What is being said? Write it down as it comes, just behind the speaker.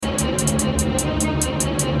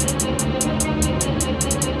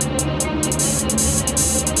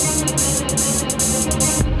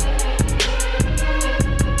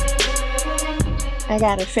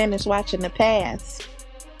gotta finish watching The Past.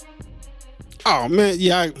 Oh man,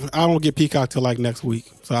 yeah, I don't get Peacock till like next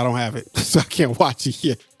week, so I don't have it, so I can't watch it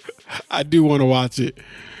yet. I do want to watch it.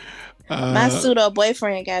 My pseudo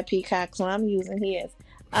boyfriend got Peacock, so I'm using his.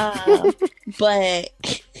 But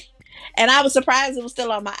and I was surprised it was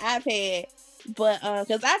still on my iPad, but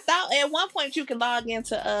because I thought at one point you could log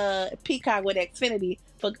into Peacock with Xfinity,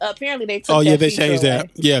 but apparently they took. Oh yeah, that they feature changed away. that.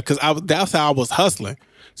 Yeah, because that's how I was hustling.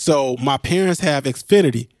 So my parents have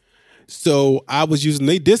Xfinity, so I was using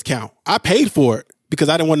their discount. I paid for it because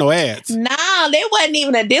I didn't want no ads. Nah, there wasn't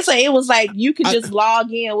even a discount. It was like you could just log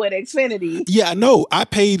in with Xfinity. Yeah, I know. I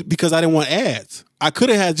paid because I didn't want ads. I could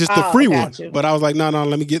have had just the free one, but I was like, no,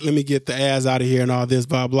 let me get the ads out of here and all this,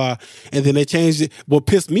 blah, blah. And then they changed it. What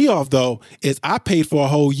pissed me off, though, is I paid for a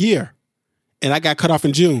whole year, and I got cut off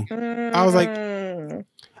in June. I was like,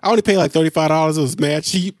 I only paid like $35. It was mad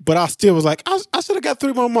cheap, but I still was like, I should have got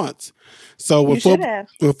 3 more months. So when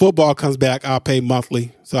football comes back, I'll pay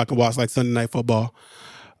monthly so I can watch like Sunday Night Football.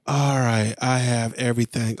 All right, I have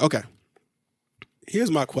everything. Okay, here's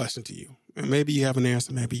my question to you. And maybe you have an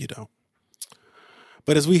answer, maybe you don't.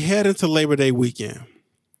 But as we head into Labor Day weekend,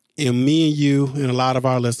 and me and you and a lot of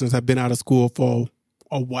our listeners have been out of school for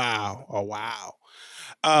a while.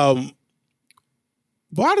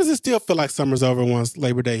 Why does it still feel like summer's over once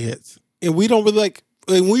Labor Day hits? And we don't really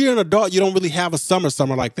when you're an adult, you don't really have a summer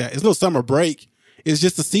like that. It's no summer break. It's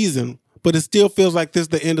just a season, but it still feels like this is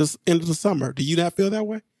the end of the summer. Do you not feel that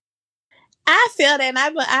way? I feel that, and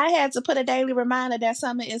I had to put a daily reminder that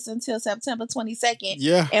summer is until September 22nd.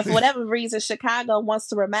 Yeah. And for whatever reason, Chicago wants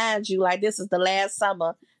to remind you, like, this is the last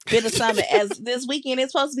bit of summer. As this weekend,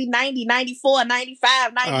 it's supposed to be 90, 94,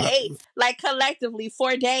 95, 98, like collectively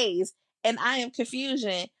 4 days. And I am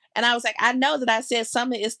confusion. And I was like, I know that I said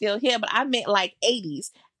summer is still here, but I meant like 80s.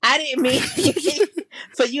 I didn't mean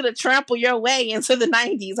for you to trample your way into the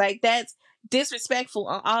 90s. Like, that's disrespectful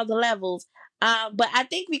on all the levels. But I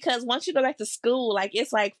think because once you go back to school, like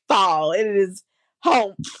it's like fall. It is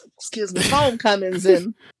homecomings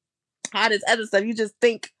and all this other stuff. You just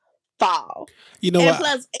think fall. You know and what?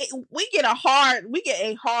 Plus, we get a hard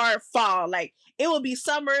fall. Like it will be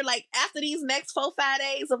summer. Like after these next 4-5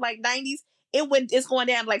 days of like 90s, it's going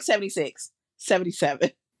down to like 76,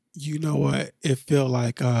 77. You know what? It feel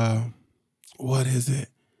like what is it?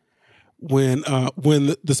 When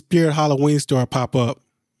the Spirit Halloween store pop up.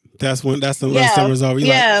 That's when summer's over.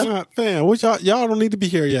 You're like, fam, what y'all don't need to be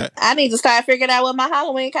here yet. I need to start figuring out what my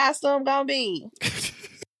Halloween costume gonna be.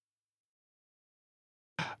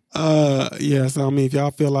 Yeah, so I mean, if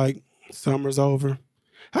y'all feel like summer's over,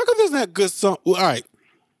 how come there's not good summer? Well, all right.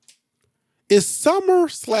 It's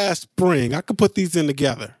summer/spring. I could put these in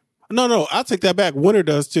together. No, I'll take that back. Winter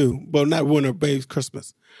does too, but not winter, babe,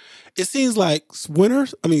 Christmas. It seems like summer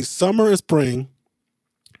and spring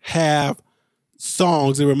have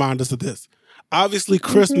songs that remind us of this. Obviously,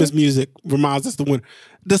 Christmas music reminds us of winter.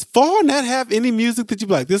 Does fall not have any music that you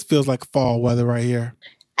be like, this feels like fall weather right here?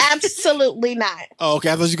 Absolutely not. Oh,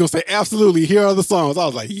 okay. I thought you were going to say absolutely. Here are the songs. I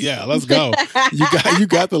was like, yeah, let's go. You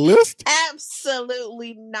got the list?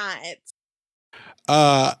 Absolutely not.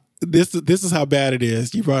 This is how bad it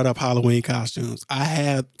is. You brought up Halloween costumes. I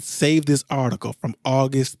have saved this article from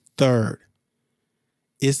August 3rd.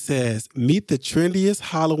 It says, meet the trendiest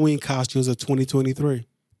Halloween costumes of 2023.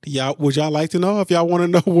 Would y'all like to know if y'all want to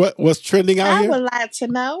know what's trending out here? I would like to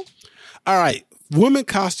know. All right. Women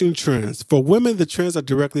costume trends. For women, the trends are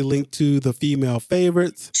directly linked to the female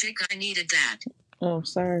favorites. Chick, I needed that. Oh,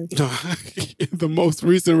 sorry. The most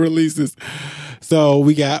recent releases. So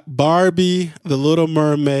we got Barbie, The Little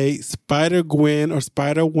Mermaid, Spider-Gwen or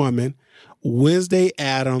Spider-Woman, Wednesday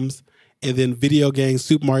Addams, and then video games,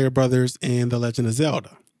 Super Mario Brothers and The Legend of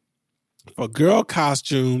Zelda. For girl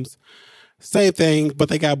costumes, same thing, but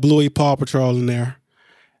they got Bluey Paw Patrol in there.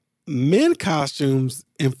 Men costumes,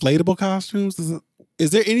 inflatable costumes.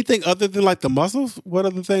 Is there anything other than like the muscles? What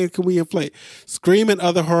other things can we inflate? Scream and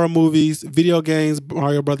other horror movies, video games,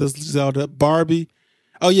 Mario Brothers, Zelda, Barbie.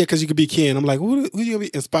 Oh yeah, because you could be Ken. I'm like, who you gonna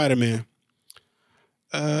be? And Spider-Man.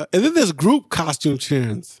 And then there's group costume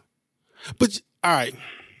trends. But all right.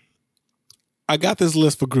 I got this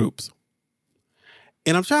list for groups.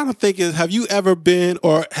 And I'm trying to think have you ever been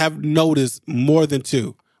or have noticed more than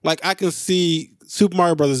two? Like I can see Super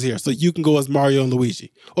Mario Brothers here, so you can go as Mario and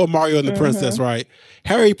Luigi or Mario and the Princess, right?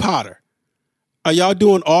 Harry Potter. Are y'all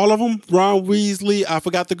doing all of them? Ron Weasley, I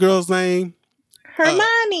forgot the girl's name.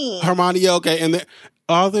 Hermione. Hermione, okay. And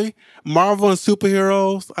are they? Marvel and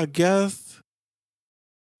superheroes, I guess.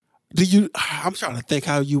 I'm trying to think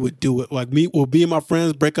how you would do it. Like would me and my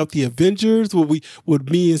friends break up the Avengers? Would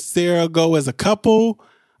me and Sarah go as a couple?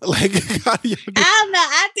 Like, I don't know.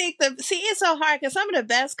 I think it's so hard because some of the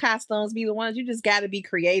best costumes be the ones you just got to be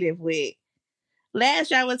creative with.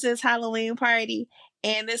 Last year I went to this Halloween party,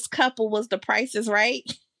 and this couple was The Price is Right.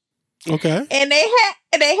 Okay. And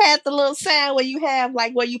they had the little sign where you have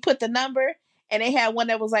like where you put the number, and they had one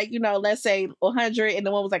that was like, let's say 100, and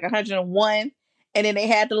the one was like 101, and then they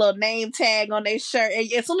had the little name tag on their shirt.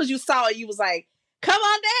 And as soon as you saw it, you was like, "Come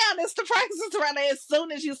on down, it's The Price is Right." As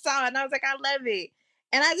soon as you saw it, and I was like, I love it.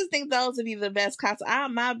 And I just think those would be the best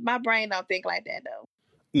costumes. My brain don't think like that though.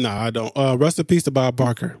 No, I don't. Rest in peace to Bob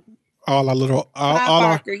Barker. All our little,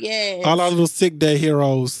 yes. all our little sick day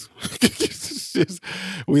heroes.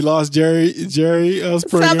 We lost Jerry Springer.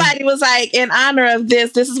 Somebody was like, in honor of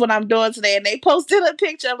this is what I'm doing today, and they posted a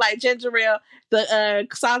picture of like ginger ale, the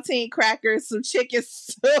saltine crackers, some chicken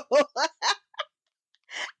soup. I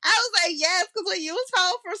was like, yes, because when you was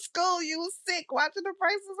home from school, you was sick watching The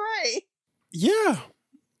Price is Right. Yeah.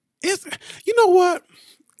 It's, you know what?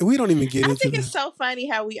 We don't even get into I think it's so funny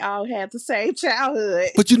how we all had the same childhood.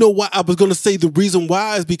 But you know what? I was going to say the reason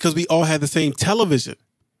why is because we all had the same television.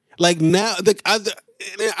 Like now,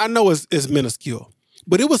 I know it's minuscule,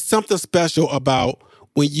 but it was something special about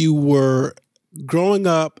when you were growing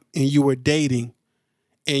up and you were dating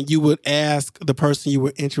and you would ask the person you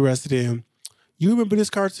were interested in, you remember this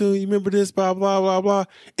cartoon? You remember this? Blah, blah, blah, blah.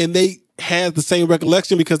 And they had the same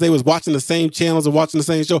recollection because they was watching the same channels and watching the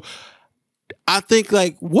same show. I think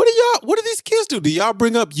like, what do these kids do? Do y'all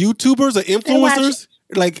bring up YouTubers or influencers?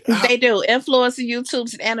 Like they do. Influencer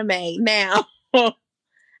YouTubes and anime. Now,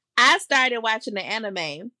 I started watching the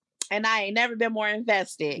anime and I ain't never been more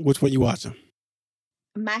invested. Which one you watching?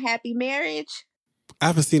 My Happy Marriage. I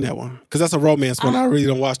haven't seen that one because that's a romance one. I really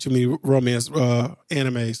don't watch too many romance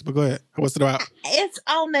animes. But go ahead. What's it about? It's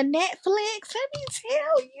on the Netflix. Let me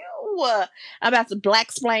tell you. I'm about to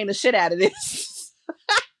blaxplain the shit out of this.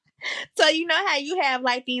 So you know how you have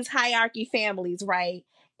like these hierarchy families, right?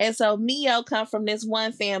 And so Mio come from this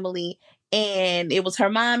one family, and it was her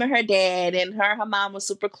mom and her dad, and her mom was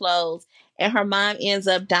super close, and her mom ends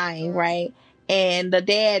up dying, right? And the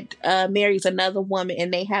dad marries another woman,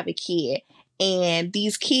 and they have a kid. And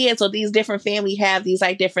these kids or these different families have these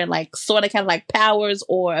like different like sort of kind of like powers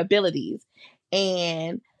or abilities.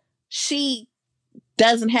 And she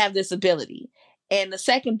doesn't have this ability. And the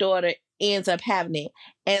second daughter ends up having it,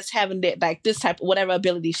 and it's having that like this type of whatever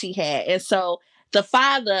ability she had. And so the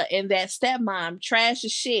father and that stepmom trash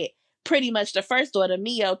as shit. Pretty much the first daughter,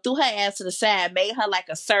 Mio, threw her ass to the side, made her like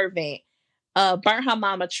a servant, burnt her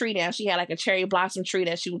mama tree down. She had like a cherry blossom tree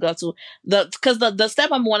that she would go to. Because the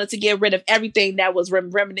stepmom wanted to get rid of everything that was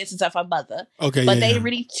reminiscent of her mother. Okay, but they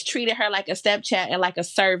really treated her like a stepchild and like a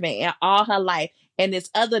servant and all her life. And this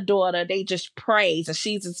other daughter, they just praise, and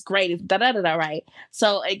she's as great as da-da-da-da, right?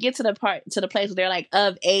 So it gets to the place where they're like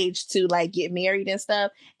of age to like get married and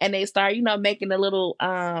stuff. And they start, making the little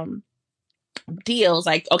deals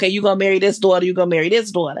like, okay, you're gonna marry this daughter, you're gonna marry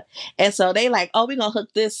this daughter. And so they like, oh, we're gonna hook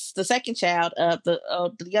the second child of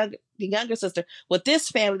the younger sister with this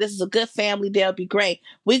family. This is a good family, they'll be great.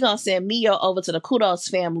 We're gonna send Mio over to the Kudos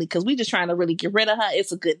family because we just trying to really get rid of her.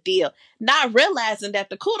 It's a good deal, not realizing that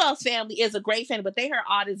the Kudos family is a great family, but they heard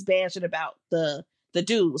all this bashing about the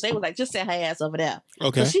dudes. They was like, just send her ass over there.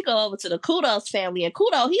 Okay. So she go over to the Kudos family, and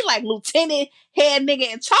Kudos, he like lieutenant head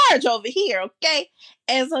nigga in charge over here, okay?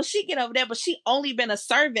 And so she get over there, but she only been a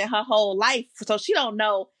servant her whole life, so she don't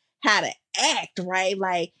know how to act, right?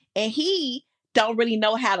 Like, and he don't really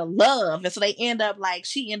know how to love, and so they end up like,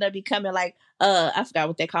 she end up becoming like, I forgot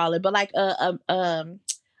what they call it, but like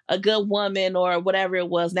a good woman or whatever it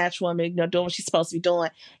was, natural woman, doing what she's supposed to be doing.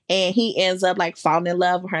 And he ends up like falling in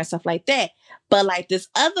love with her and stuff like that. But like this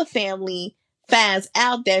other family finds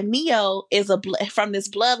out that Mio is from this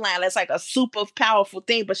bloodline that's like a super powerful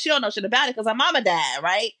thing, but she don't know shit about it because her mama died,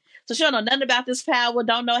 right? So she don't know nothing about this power,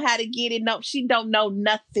 don't know how to get it. No, she don't know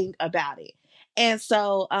nothing about it. And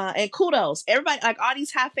so, and Kudos, everybody, like all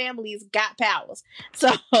these high families got powers.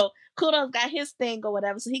 So Kudos got his thing or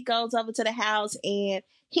whatever. So he goes over to the house, and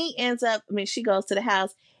she goes to the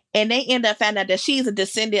house, and they end up finding out that she's a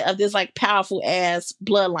descendant of this like powerful ass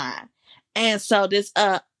bloodline. And so this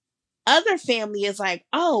other family is like,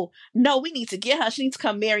 oh no, we need to get her. She needs to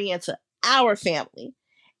come marry into our family.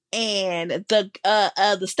 And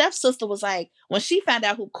the stepsister was like, when she found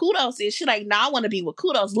out who Kudos is, she like, I want to be with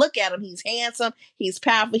Kudos. Look at him. He's handsome. He's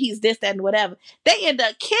powerful. He's this, that, and whatever. They end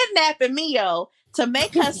up kidnapping Mio to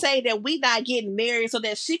make her say that we not getting married so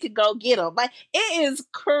that she could go get him. Like, it is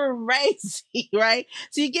crazy, right?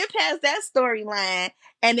 So you get past that storyline,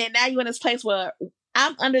 and then now you're in this place where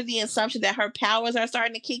I'm under the assumption that her powers are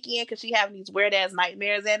starting to kick in because she having these weird ass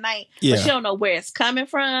nightmares at night, Yeah. but she don't know where it's coming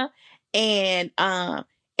from. And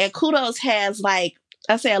Kudos has like,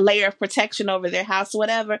 I say, a layer of protection over their house or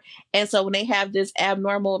whatever. And so when they have this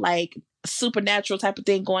abnormal, like supernatural type of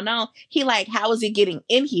thing going on, he like, how is it getting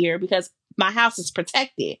in here? Because my house is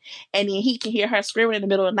protected. And then he can hear her screaming in the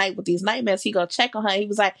middle of the night with these nightmares. He go check on her. He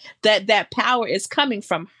was like, that power is coming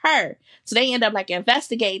from her. So they end up like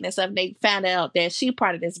investigating and stuff. And they found out that she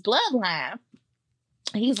part of this bloodline.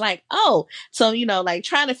 He's like, oh, so, you know, like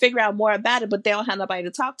trying to figure out more about it, but they don't have nobody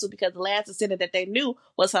to talk to because the last descendant that they knew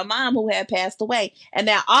was her mom who had passed away. And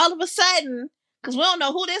now all of a sudden, because we don't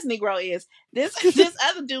know who this Negro is, this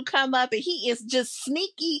other dude come up and he is just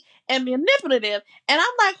sneaky and manipulative. And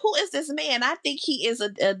I'm like, who is this man? I think he is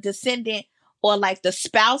a descendant or like the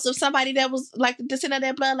spouse of somebody that was like the descendant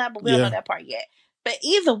of that bloodline, but we don't know that part yet. But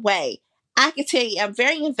either way, I can tell you, I'm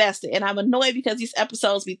very invested, and I'm annoyed because these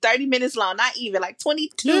episodes be 30 minutes long, not even like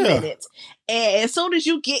 22 minutes. And as soon as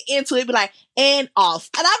you get into it, be like, and off.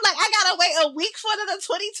 And I'm like, I gotta wait a week for the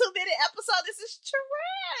 22-minute episode. This is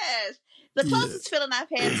trash. The closest feeling I've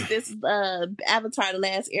had to this Avatar: The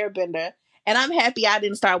Last Airbender, and I'm happy I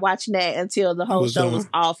didn't start watching that until the whole show was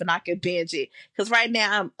off and I could binge it. Because right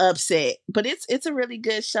now I'm upset, but it's a really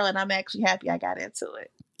good show, and I'm actually happy I got into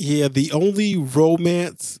it. Yeah, the only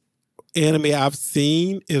romance anime I've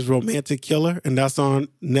seen is Romantic Killer, and that's on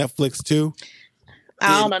Netflix too.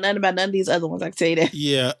 I don't know nothing about none of these other ones, I can tell you that.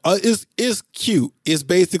 Yeah, it's cute. It's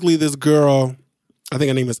basically this girl, I think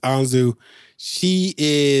her name is Anzu. She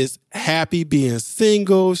is happy being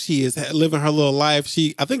single. She is living her little life.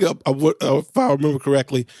 I think if I remember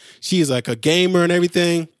correctly, she is like a gamer and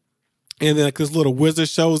everything. And then like this little wizard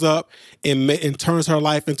shows up and turns her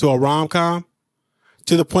life into a rom-com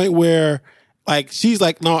to the point where like, she's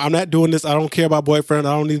like, no, I'm not doing this. I don't care about boyfriend.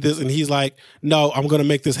 I don't need this. And he's like, no, I'm going to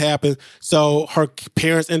make this happen. So her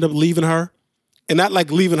parents end up leaving her. And not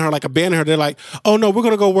like leaving her, like abandoning her. They're like, oh, no, we're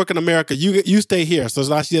going to go work in America. You stay here. So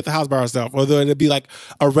now she's at the house by herself. Or it'll be like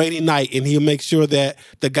a rainy night. And he'll make sure that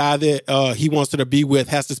the guy that he wants her to be with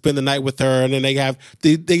has to spend the night with her. And then they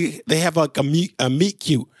have like a meet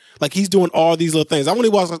cute. Like, he's doing all these little things. I only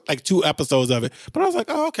watched like 2 episodes of it. But I was like,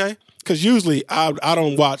 oh, okay. Because usually I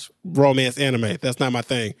don't watch romance anime. That's not my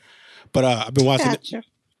thing. But I've been watching it.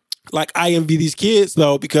 Like, I envy these kids,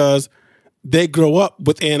 though, because they grow up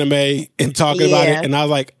with anime and talking about it. And I was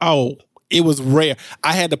like, oh, it was rare.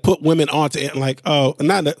 I had to put women onto it. And like, oh,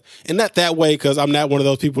 not that way, because I'm not one of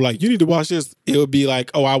those people like, you need to watch this. It would be like,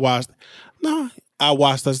 oh, I watched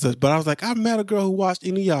this. But I was like, I met a girl who watched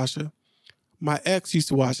Inuyasha. My ex used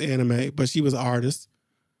to watch anime, but she was an artist.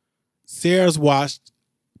 Sarah's watched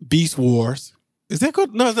Beast Wars. Is that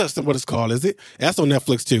called? No, that's not what it's called, is it? That's on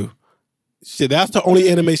Netflix too. Shit, that's the only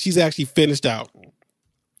anime she's actually finished out.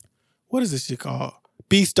 What is this shit called?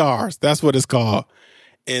 Beastars. That's what it's called.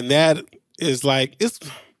 And that is like, it's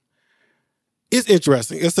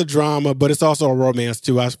interesting. It's a drama, but it's also a romance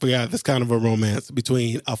too. I forgot. It's kind of a romance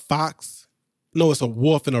between a fox. No, it's a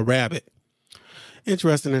wolf and a rabbit.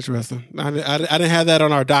 Interesting. I didn't have that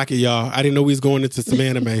on our docket, y'all. I didn't know we was going into some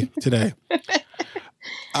anime today.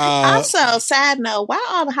 Also, side note, why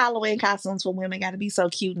all the Halloween costumes for women got to be so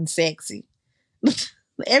cute and sexy?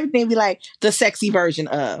 Everything be like the sexy version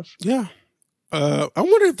of. Yeah. I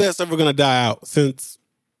wonder if that's ever going to die out, since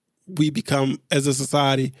we become, as a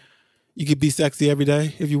society, you could be sexy every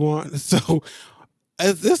day if you want. So,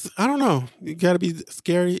 I don't know. You got to be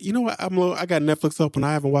scary. You know what? I got Netflix open.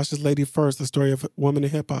 I haven't watched this lady first, the story of women in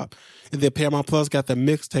hip hop. And then Paramount Plus got the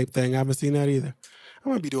mixtape thing. I haven't seen that either. I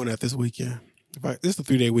might be doing that this weekend. This is a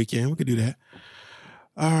 3-day weekend. We could do that.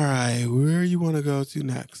 All right. Where you want to go to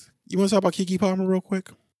next? You want to talk about Keke Palmer real quick?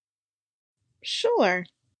 Sure.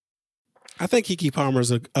 I think Keke Palmer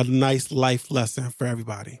is a nice life lesson for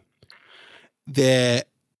everybody. That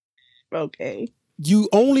okay, you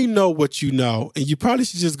only know what you know, and you probably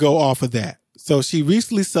should just go off of that. So she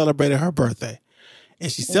recently celebrated her birthday, and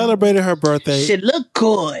she celebrated her birthday. Should look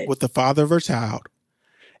good with the father of her child,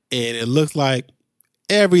 and it looks like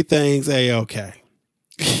everything's A-okay.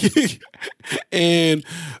 And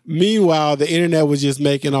meanwhile, the internet was just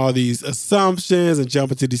making all these assumptions and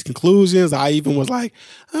jumping to these conclusions. I even was like,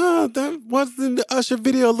 oh, that wasn't the Usher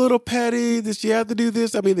video a little petty? Did she have to do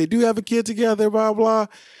this? I mean, they do have a kid together, blah, blah.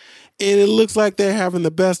 And it looks like they're having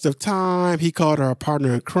the best of time. He called her a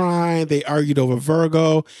partner in crime. They argued over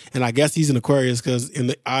Virgo. And I guess he's an Aquarius, because in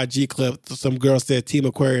the IG clip, some girl said Team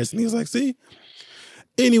Aquarius. And he was like, see?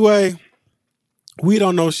 Anyway, we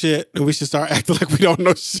don't know shit, and we should start acting like we don't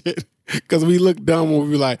know shit, because we look dumb when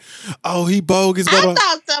we be like, oh, he bogus. I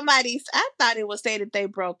thought it was saying that they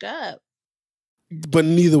broke up. But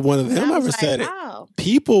neither one of them ever said it. Oh.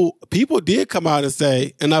 People did come out and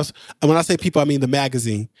say, and when I say people, I mean the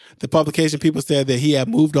magazine. The publication people said that he had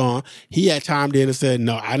moved on. He had chimed in and said,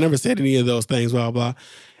 no, I never said any of those things, blah, blah.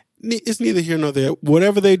 It's neither here nor there.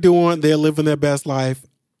 Whatever they're doing, they're living their best life.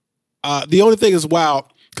 The only thing is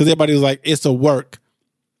wild, because everybody was like, it's a work.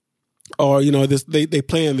 Or, this they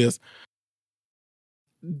plan this.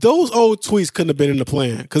 Those old tweets couldn't have been in the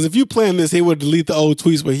plan. Because if you planned this, he would delete the old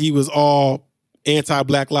tweets where he was all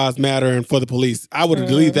anti-Black Lives Matter and for the police. I would have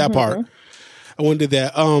deleted that part. I wouldn't do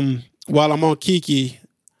that. While I'm on Kiki,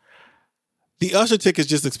 the Usher ticket's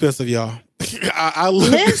just expensive, y'all.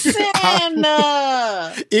 Listen,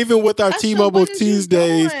 even with our T-Mobile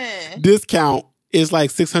Tuesdays discount, it's like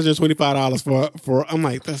 $625 for. I'm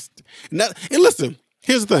like, that's not. And listen,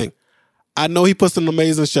 here's the thing. I know he puts an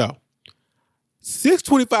amazing show.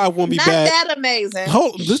 $625 wouldn't be bad. Not that amazing.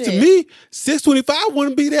 Listen to me. $625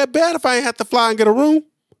 wouldn't be that bad if I ain't have to fly and get a room.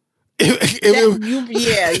 You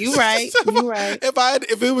right. You right.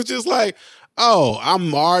 If it was just like, oh,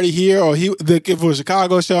 I'm already here, or if it was a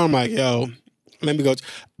Chicago show, I'm like, yo, let me go.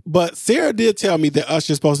 But Sarah did tell me that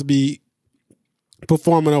Usher's supposed to be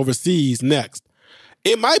performing overseas next.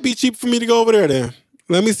 It might be cheap for me to go over there then.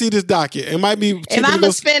 Let me see this docket. It might be cheap. If I'm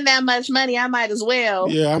going to spend that much money, I might as well.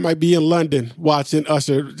 Yeah, I might be in London watching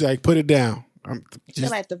Usher, like, put it down. I feel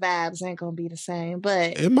like the vibes ain't going to be the same,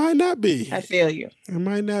 but... It might not be. I feel you. It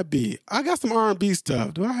might not be. I got some R&B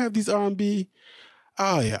stuff. Do I have these R&B?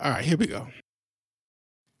 Oh, yeah. All right, here we go.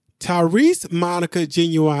 Tyrese, Monica,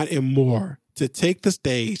 Genuine, and more to take the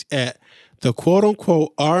stage at the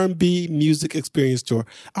quote-unquote R&B Music Experience Tour.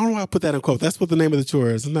 I don't know why I put that in quote. That's what the name of the tour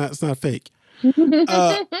is. It's not fake.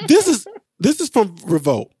 This is from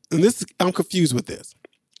Revolt, and I'm confused with this.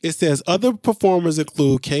 It says other performers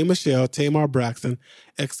include K. Michelle, Tamar Braxton,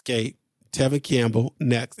 Xscape, Tevin Campbell,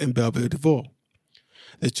 Next, and Belle Biv DeVoe.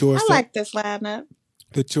 I like this lineup.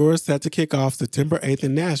 The tour is set to kick off September 8th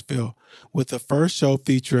in Nashville, with the first show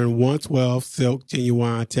featuring 112, Silk,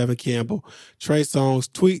 Genuine, Tevin Campbell, Trey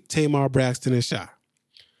Songz, Tweet, Tamar Braxton, and Shy.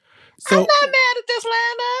 So, I'm not mad at this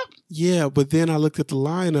lineup. Yeah, but then I looked at the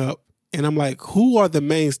lineup, and I'm like, who are the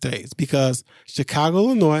mainstays? Because Chicago,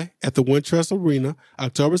 Illinois, at the Wintrust Arena,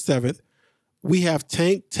 October 7th, we have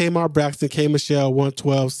Tank, Tamar Braxton, K. Michelle,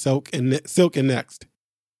 112, Silk, and Next.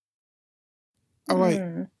 I'm like,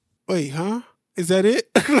 wait, huh? Is that it?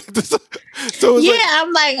 So it's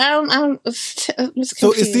I'm like, I'm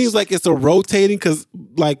so it seems like it's a rotating, because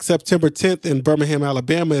like September 10th in Birmingham,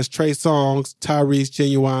 Alabama is Trey Songz, Tyrese,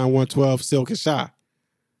 Genuine, 112, Silk, and Shy.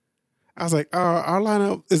 I was like, our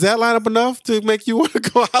lineup, is that lineup enough to make you want to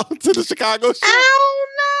go out to the Chicago show? I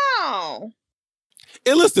don't know.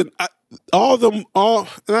 And listen,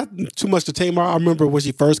 not too much to Tamar. I remember when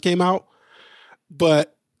she first came out,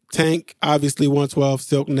 but Tank, obviously 112,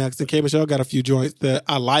 Silk, Next, and K. Michelle got a few joints that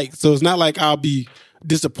I like. So it's not like I'll be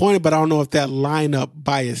disappointed, but I don't know if that lineup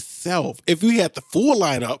by itself, if we had the full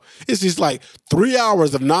lineup, it's just like 3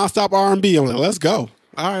 hours of nonstop R&B. I'm like, let's go.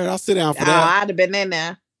 All right, I'll sit down for that. I'd have been in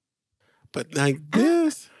there. But like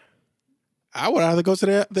this, I would either go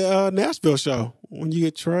to the Nashville show when you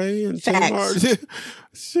get Trey and Tamar.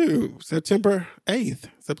 Shoot, September 8th.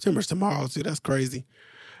 September's tomorrow, too. That's crazy.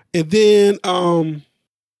 And then,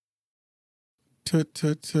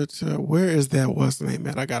 where is that? What's the name,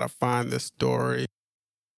 man? I gotta find this story.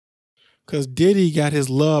 Because Diddy got his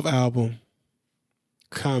Love album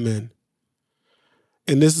coming.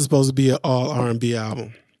 And this is supposed to be an all R&B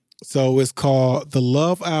album. So it's called The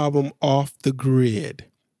Love Album Off the Grid.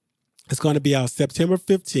 It's going to be out September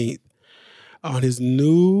 15th on his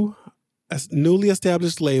newly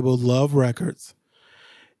established label, Love Records.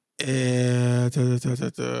 And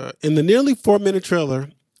in the nearly 4-minute trailer,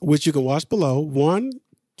 which you can watch below, one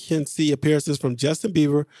can see appearances from Justin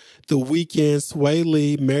Bieber, The Weeknd, Sway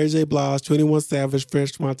Lee, Mary J. Blige, 21 Savage,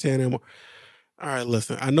 French Montana, and more. All right,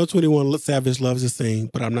 listen, I know 21 Savage loves to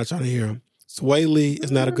sing, but I'm not trying to hear him. Sway Lee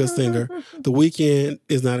is not a good singer. The Weeknd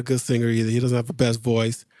is not a good singer either. He doesn't have the best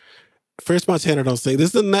voice. French Montana don't sing.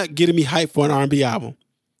 This is not getting me hyped for an R&B album.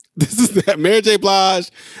 This is that Mary J. Blige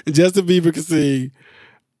and Justin Bieber can sing.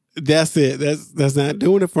 That's it. That's not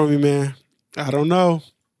doing it for me, man. I don't know.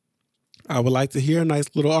 I would like to hear a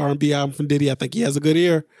nice little R&B album from Diddy. I think he has a good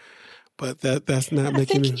ear, but that's not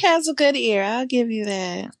making me. I think he has a good ear. I'll give you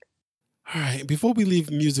that. All right. Before we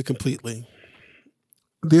leave music completely,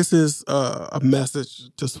 this is a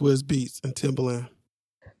message to Swizz Beatz and Timbaland.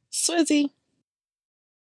 Swizzy.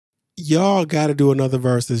 Y'all got to do another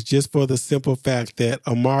verses just for the simple fact that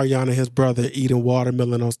Omarion and his brother eating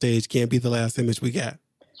watermelon on stage can't be the last image we got.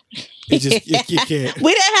 You can't.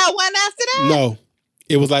 We didn't have one after that? No.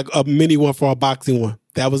 It was like a mini one for a boxing one.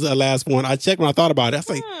 That was the last one. I checked when I thought about it. I was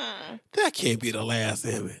like, that can't be the last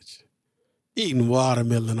image. Eating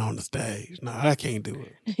watermelon on the stage. No, I can't do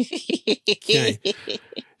it. Can't.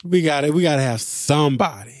 We gotta have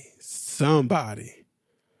somebody.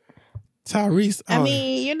 Tyrese. I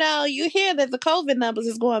mean, you hear that the COVID numbers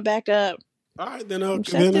is going back up. All right, then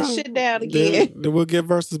shut this shit down again. Then we'll get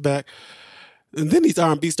verses back. And then these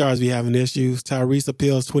R&B stars be having issues. Tyrese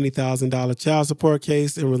appeals $20,000 child support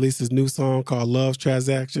case and releases new song called Love's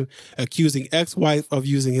Transaction, accusing ex-wife of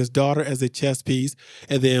using his daughter as a chess piece.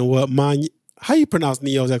 And then how you pronounce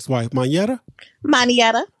Neo's ex-wife? Monyetta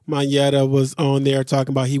was on there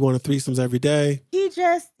talking about he wanted threesomes every day.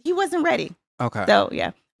 He wasn't ready. Okay. So,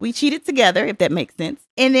 yeah. We cheated together, if that makes sense.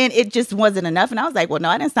 And then it just wasn't enough. And I was like, well, no,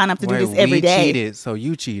 I didn't sign up to do this every day. We cheated, so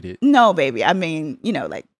you cheated. No, baby. I mean,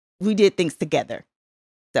 we did things together.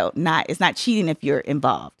 So it's not cheating if you're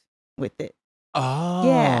involved with it. Oh.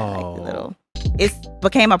 Yeah, like the little. It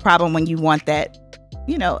became a problem when you want that,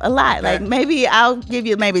 a lot. Like maybe I'll give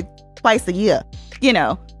you maybe twice a year,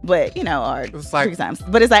 but or it was like 3 times.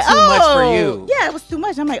 But it's like, too much for you. Yeah, it was too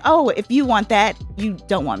much. I'm like, if you want that, you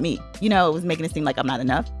don't want me. It was making it seem like I'm not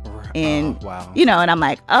enough. And, wow. And I'm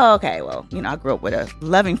like, okay, well, I grew up with a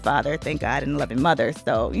loving father, thank God, and a loving mother.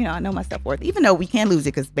 So, I know my self-worth, even though we can lose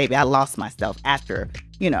it because, baby, I lost myself after,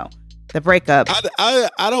 the breakup. I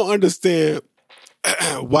don't understand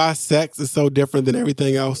why sex is so different than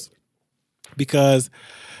everything else. Because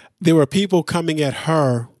there were people coming at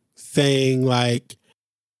her saying, like,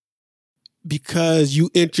 because you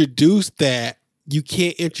introduced that, you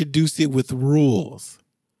can't introduce it with rules.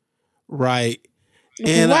 Right?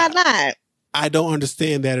 And why not? I don't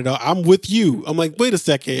understand that at all. I'm with you. I'm like, wait a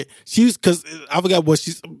second. Because I forgot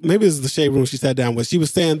maybe this is the Shade Room she sat down with. She was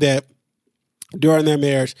saying that during their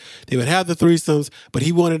marriage, they would have the threesomes, but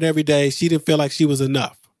he wanted every day. She didn't feel like she was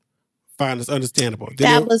enough. Fine, it's understandable.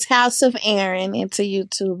 That was House of Aaron into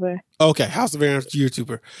YouTuber. Okay, House of Aaron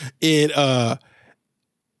YouTuber. And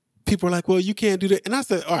people are like, well, you can't do that. And I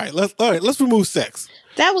said, all right, let's remove sex.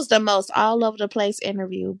 That was the most all over the place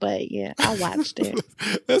interview, but yeah, I watched it.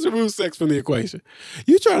 Let's remove sex from the equation.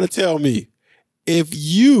 You trying to tell me if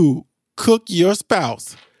you cook your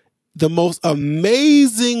spouse the most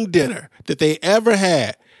amazing dinner that they ever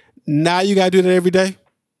had, now you got to do that every day?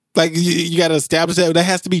 Like you got to establish that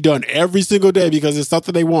has to be done every single day because it's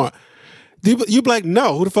something they want. You be like,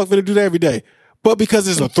 no, who the fuck gonna do that every day? But because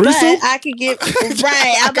it's a threesome, but I could get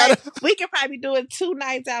right. We could probably do it 2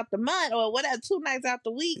 nights out the month or whatever, 2 nights out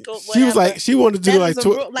the week or whatever. She was like, she wanted to do like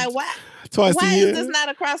why? Twice why a year. Is this not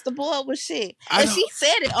across the board with shit? And she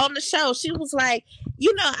said it on the show. She was like,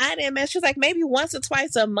 I didn't mess. She was like, maybe once or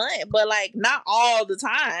twice a month, but like not all the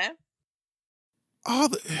time.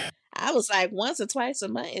 I was like, once or twice a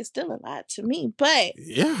month is still a lot to me. But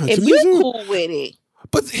yeah, if you're cool with it.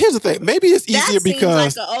 But here's the thing. Maybe it's easier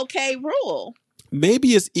because like an okay rule. Maybe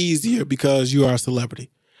it's easier because you are a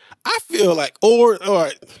celebrity. I feel like, or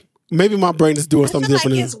maybe my brain is doing something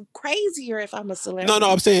different. It's crazier if I'm a celebrity.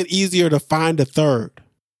 No, I'm saying easier to find a third.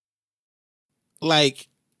 Like,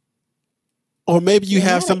 or maybe you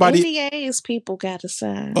have somebody. NDAs people got to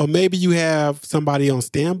sign. Or maybe you have somebody on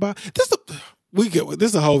standby. This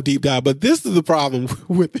is a whole deep dive, but this is the problem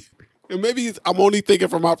with it. And maybe I'm only thinking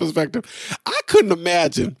from my perspective. I couldn't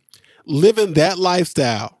imagine living that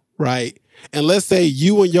lifestyle, right? And let's say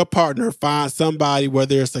you and your partner find somebody,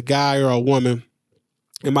 whether it's a guy or a woman.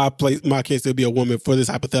 In my case, it'll be a woman for this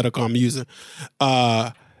hypothetical I'm using.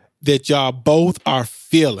 That y'all both are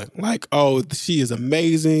feeling like, oh, she is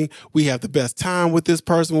amazing. We have the best time with this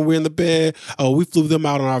person when we're in the bed. Oh, we flew them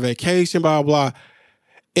out on our vacation, blah, blah.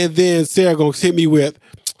 And then Sarah gonna hit me with,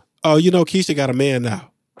 oh, Keisha got a man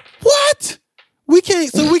now. What? We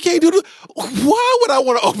can't do the. Why would I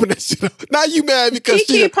want to open that shit up? Now you mad because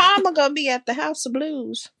Keke Palmer gonna be at the House of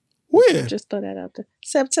Blues. When? Just throw that out there.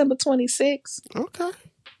 September 26th. Okay.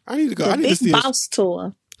 I need to go. The I need Big to see Boss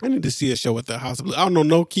tour. I need to see a show at the House of Blues. I don't know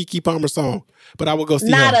no Keke Palmer song, but I will go see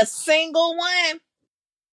Not her. a single one.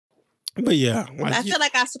 But yeah. I feel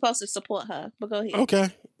like I'm supposed to support her, but go ahead. Okay.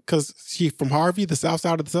 Because she from Harvey, the south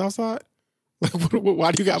side of the south side? Like,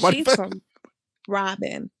 why do you got She's from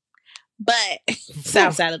Robin. But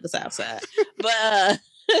south side of the south side. But I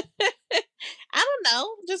don't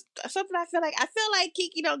know. Just something I feel like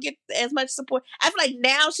Keke don't get as much support. I feel like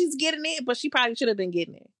now she's getting it, but she probably should have been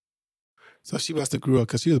getting it. So she must have grew up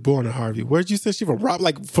because she was born in Harvey. Where'd you say she from?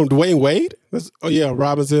 From Dwayne Wade? Oh yeah,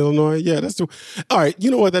 Robbins, Illinois. Yeah, that's true. All right,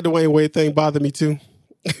 you know what, that Dwayne Wade thing bothered me too,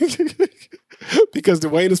 because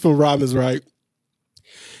Dwayne is from Robbins, right?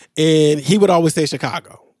 And he would always say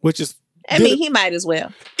Chicago, which is I mean, he might as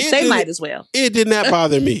well. They might as well. It did not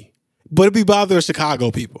bother me, but it be bothering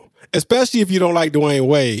Chicago people. Especially if you don't like Dwayne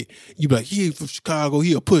Wade. You be like, he ain't from Chicago,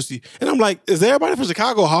 he a pussy. And I'm like, is everybody from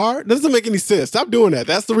Chicago hard? That doesn't make any sense. Stop doing that.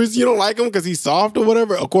 That's the reason you don't like him, because he's soft or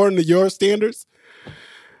whatever, according to your standards.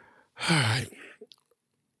 All right.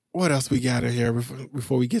 What else we got in here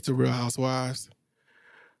before we get to Real Housewives?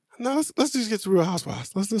 No, let's just get to Real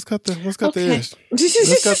Housewives. Let's cut the ish. Let's cut the ish.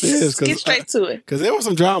 Get straight to it. Because there was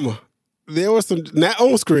some drama. There was some, not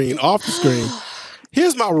on screen, off the screen.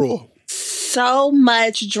 Here's my rule. So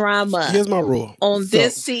much drama. Here's my rule. On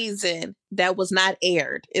this season that was not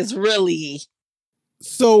aired. It's really...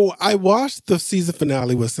 So I watched the season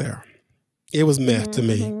finale with Sarah. It was meh to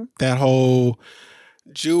me. That whole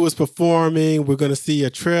Jew was performing. We're going to see a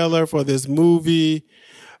trailer for this movie.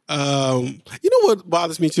 You know what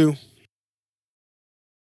bothers me too?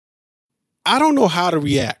 I don't know how to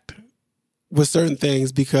react with certain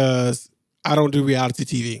things because I don't do reality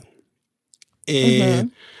TV.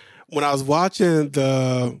 And when I was watching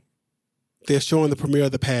they're showing the premiere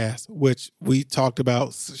of The Past, which we talked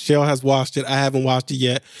about. Shell has watched it. I haven't watched it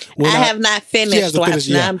yet. I have not finished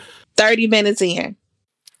watching it. I'm 30 minutes in.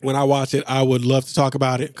 When I watch it, I would love to talk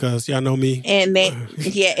about it because y'all know me. And they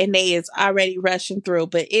is already rushing through,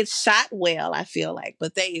 but it's shot well, I feel like.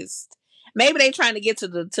 But maybe they trying to get to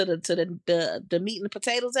the meat and the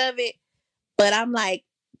potatoes of it. But I'm like,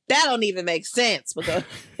 that don't even make sense because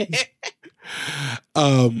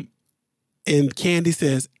and Candy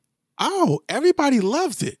says, "Oh, everybody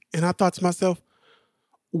loves it." And I thought to myself,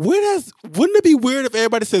 wouldn't it be weird if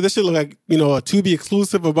everybody said this should look like, a Tubi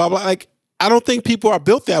exclusive or blah blah? Like, I don't think people are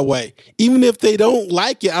built that way. Even if they don't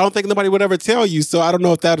like it, I don't think nobody would ever tell you. So I don't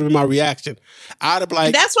know if that would be my reaction. I'd be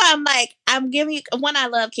like, that's why I'm like, I'm giving you one. I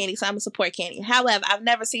love Candy, so I'm gonna support Candy. However, I've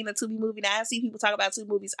never seen a Tubi movie. Now I see people talk about Tubi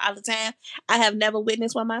movies all the time. I have never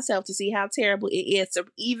witnessed one myself to see how terrible it is to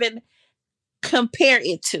even compare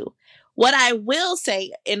it to. What I will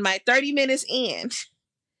say in my 30 minutes in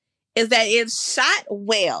is that it's shot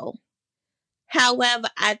well. However,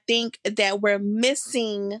 I think that we're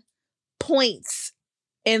missing points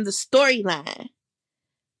in the storyline.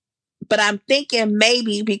 But I'm thinking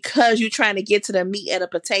maybe because you're trying to get to the meat and the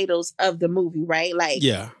potatoes of the movie, right? Like,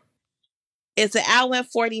 yeah, it's an hour and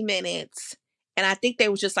 40 minutes. And I think they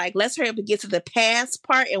was just like, let's hurry up and get to the past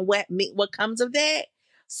part and what comes of that.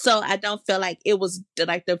 So I don't feel like it was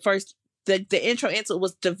like the intro into it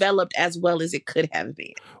was developed as well as it could have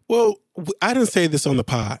been. Well, I didn't say this on the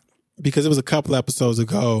pod because it was a couple episodes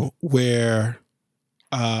ago where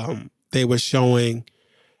they were showing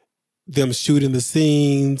them shooting the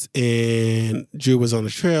scenes and Drew was on the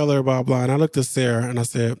trailer, blah, blah. And I looked at Sarah and I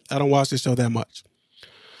said, I don't watch this show that much.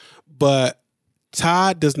 But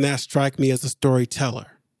Todd does not strike me as a storyteller.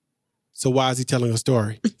 So why is he telling a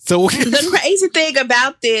story? So the crazy thing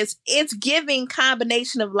about this, it's giving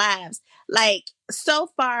combination of lives. Like, so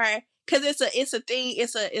far, because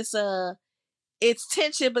it's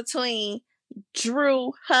tension between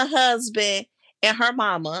Drew, her husband, and her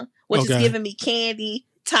mama, which is giving me Candy,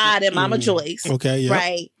 Todd, and Mama Joyce. Okay, yeah.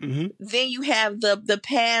 Right? Mm-hmm. Then you have the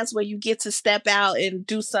past where you get to step out and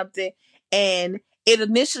do something, and it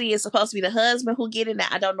initially is supposed to be the husband who get in there.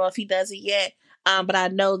 I don't know if he does it yet. But I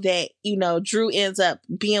know that, Drew ends up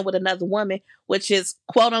being with another woman, which is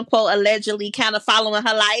quote unquote allegedly kind of following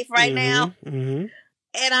her life right now. Mm-hmm.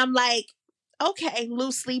 And I'm like, okay,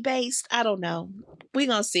 loosely based. I don't know. We're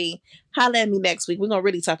going to see. Holla at me next week. We're going to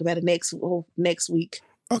really talk about it next week.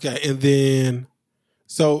 Okay. And then,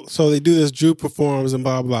 so they do this, Drew performs and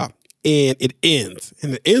blah, blah, and it ends.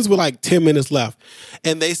 And it ends with like 10 minutes left.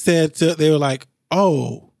 And they were like,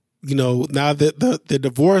 oh, now that the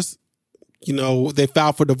divorce, they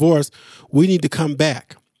filed for divorce, we need to come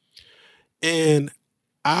back. And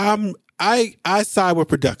I side with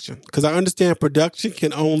production because I understand production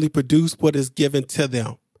can only produce what is given to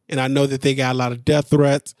them. And I know that they got a lot of death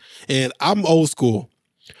threats. And I'm old school.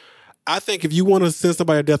 I think if you want to send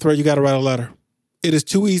somebody a death threat, you got to write a letter. It is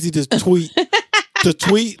too easy to tweet. To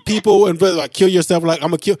tweet people and like kill yourself, like I'm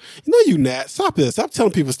gonna kill. You Nat. Stop this. Stop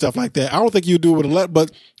telling people stuff like that. I don't think you do it with a letter,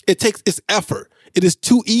 but it's effort. It is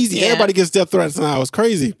too easy. Yeah. Everybody gets death threats now. It's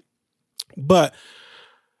crazy. But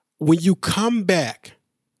when you come back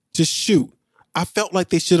to shoot, I felt like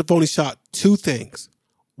they should have only shot two things.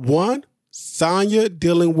 One, Sonya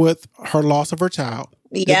dealing with her loss of her child,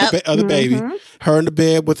 the baby, her in the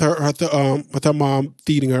bed with her mom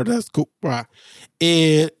feeding her. That's cool, right?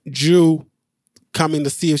 And Drew coming to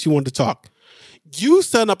see if she wanted to talk. You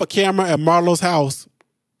setting up a camera at Marlo's house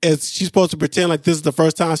as she's supposed to pretend like this is the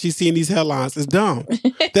first time she's seeing these headlines. It's dumb.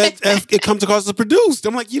 It comes across as produced.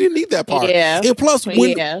 I'm like, you didn't need that part. Yeah. And plus,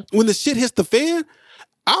 when the shit hits the fan,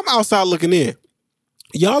 I'm outside looking in.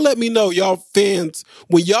 Y'all let me know, y'all fans,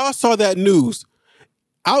 when y'all saw that news,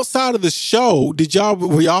 outside of the show,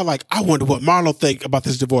 were y'all like, I wonder what Marlo think about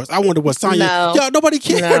this divorce? I wonder what Sonya. No. Y'all, nobody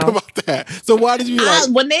cared about that. So why did you like?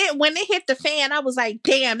 When it hit the fan, I was like,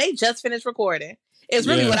 damn, they just finished recording. It's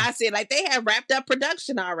really what I said. Like, they had wrapped up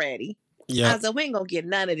production already. Yeah. I was like, we ain't gonna get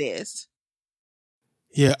none of this.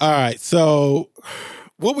 Yeah. All right. So,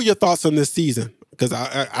 what were your thoughts on this season? Because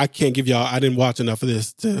I can't give y'all. I didn't watch enough of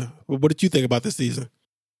this. What did you think about this season?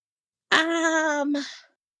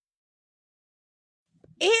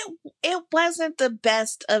 It wasn't the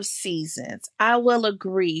best of seasons. I will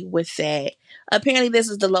agree with that. Apparently, this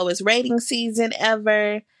is the lowest rating season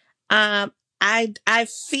ever. I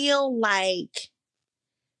feel like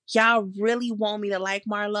y'all really want me to like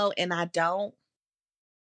Marlo, and I don't.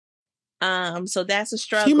 So that's a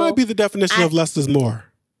struggle. She might be the definition of less is more.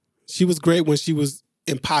 She was great when she was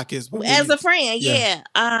in pockets. As a friend, yeah.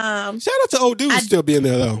 Shout out to old dude still being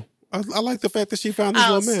there, though. I like the fact that she found this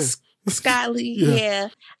little man. Scott Lee, yeah.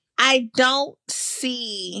 I don't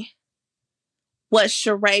see what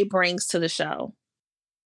Sheree brings to the show.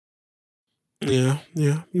 Yeah,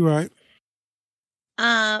 you're right.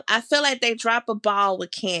 I feel like they drop a ball with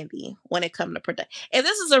Kandi when it comes to production. If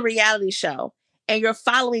this is a reality show and you're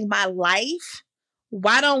following my life,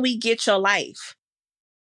 why don't we get your life?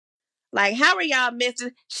 Like, how are y'all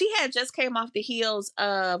missing? She had just came off the heels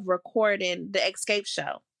of recording the Escape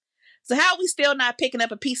show. So how are we still not picking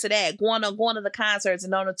up a piece of that, going to the concerts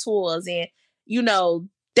and on the tours and, you know,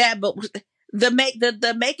 that, but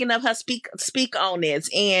the making of her speak on this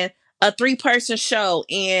and a 3-person show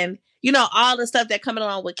and, you know, all the stuff that coming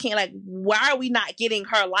along with Ken. Like, why are we not getting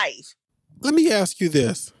her life? Let me ask you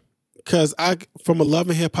this, because from a Love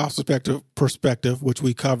and Hip Hop perspective, which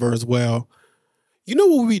we cover as well, you know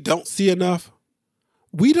what we don't see enough?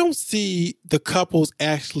 We don't see the couples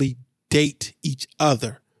actually date each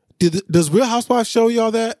other. Does Real Housewives show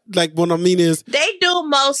y'all that? Like, what I mean is, they do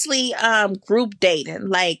mostly group dating.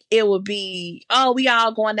 Like, it would be, we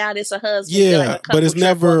all going out. It's a husband. Yeah, like a couple, but it's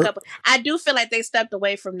never. I do feel like they stepped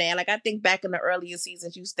away from that. Like, I think back in the earlier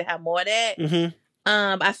seasons, used to have more of that.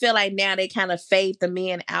 Mm-hmm. I feel like now they kind of fade the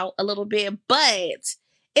men out a little bit, but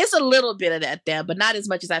it's a little bit of that there, but not as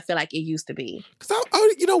much as I feel like it used to be. Because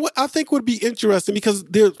you know what I think would be interesting, because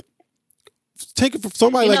they're taking from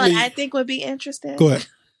somebody like me. I think would be interesting. Go ahead.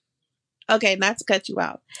 Okay, not to cut you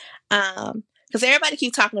out. Because everybody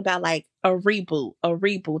keeps talking about like a reboot.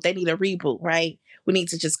 They need a reboot, right? We need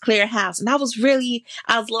to just clear house. And I was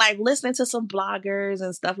like listening to some bloggers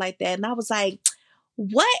and stuff like that. And I was like,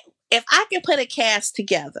 what if I could put a cast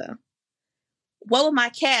together? What would my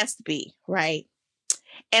cast be, right?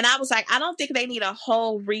 And I was like, I don't think they need a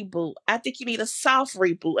whole reboot. I think you need a soft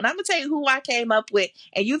reboot. And I'm going to tell you who I came up with.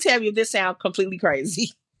 And you tell me if this sounds completely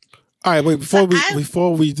crazy. All right, wait,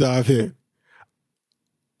 before we dive in,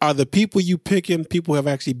 are the people you picking people who have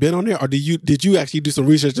actually been on there, or did you actually do some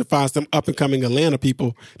research to find some up and coming Atlanta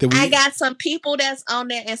people I got some people that's on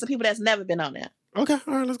there and some people that's never been on there. Okay,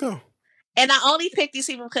 all right, let's go. And I only picked these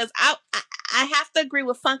people because I have to agree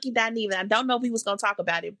with Funky Dineva. I don't know if we was gonna talk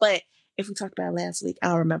about it, but if we talked about it last week, I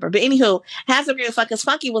don't remember. But anywho, I have to agree with Funky, because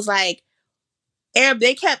Funky was like,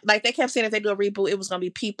 they kept saying if they do a reboot, it was gonna be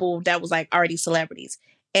people that was like already celebrities.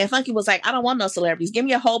 And Funky was like, I don't want no celebrities. Give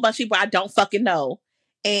me a whole bunch of people I don't fucking know.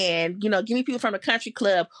 And, you know, give me people from the country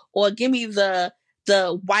club, or give me the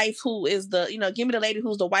wife who is give me the lady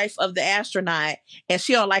who's the wife of the astronaut and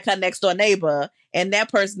she don't like her next door neighbor. And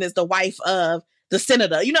that person is the wife of the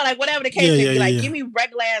senator, you know, like whatever the case may be. Like, give me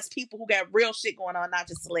regular ass people who got real shit going on, not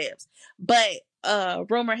just celebs. But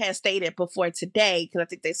rumor has stated before today, because I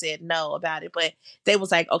think they said no about it, but they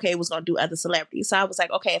was like, okay, it was going to do other celebrities. So I was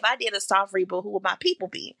like, okay, if I did a soft reboot, who would my people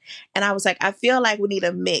be? And I was like, I feel like we need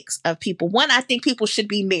a mix of people. One, I think people should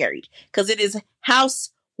be married, because it is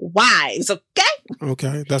housewives, okay?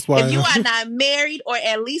 Okay, that's why. If you are not married or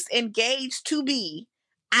at least engaged to be,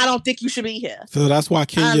 I don't think you should be here. So that's why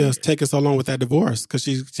Kenya is taking so long with that divorce, because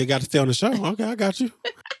she got to stay on the show. Okay, I got you.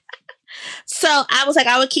 So I was like,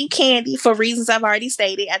 I would keep Kandi for reasons I've already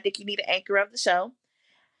stated. I think you need an anchor of the show.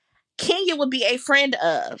 Kenya would be a friend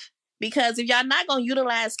of, because if y'all not going to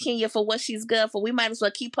utilize Kenya for what she's good for, we might as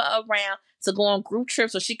well keep her around to go on group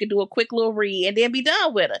trips so she could do a quick little read and then be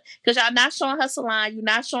done with her. Because y'all not showing her salon, you're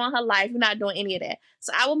not showing her life, you're not doing any of that.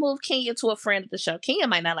 So I would move Kenya to a friend of the show. Kenya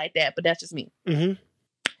might not like that, but that's just me. Mm-hmm.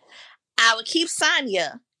 I would keep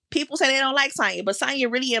Sonya. People say they don't like Sonya, but Sonya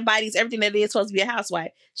really embodies everything that it is supposed to be a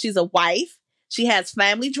housewife. She's a wife. She has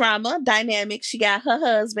family drama dynamic. She got her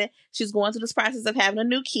husband. She's going through this process of having a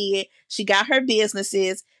new kid. She got her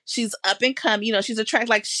businesses. She's up and coming. You know, she's attractive.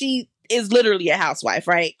 Like, she is literally a housewife,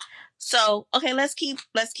 right? So, okay, let's keep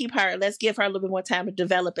her. Let's give her a little bit more time to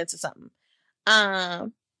develop into something.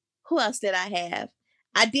 Who else did I have?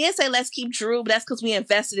 I did say let's keep Drew, but that's because we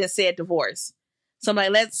invested in said divorce. So I'm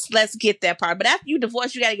like, let's get that part. But after you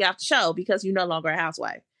divorce, you got to get off the show because you're no longer a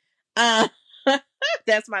housewife.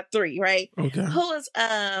 That's my 3, right? Okay. Who is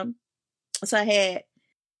so I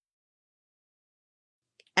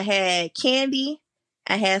had Candy,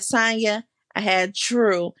 I had Sonya, I had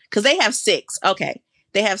Drew, because they have 6. Okay.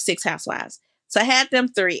 They have 6 housewives. So I had them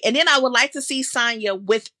 3. And then I would like to see Sonya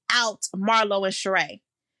without Marlo and Sheree,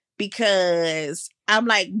 because I'm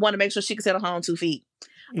like, want to make sure she can sit on her own 2 feet.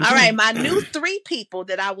 Okay. All right, my new 3 people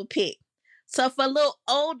that I would pick. So for a little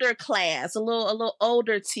older class, a little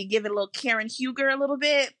older to give it a little Karen Huger a little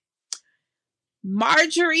bit,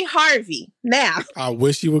 Marjorie Harvey. Now, I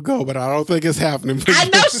wish you would go, but I don't think it's happening. I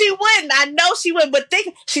know she wouldn't. I know she wouldn't. But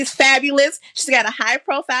think, she's fabulous. She's got a high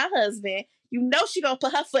profile husband. You know she gonna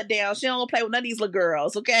put her foot down. She don't gonna play with none of these little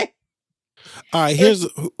girls. Okay. All right.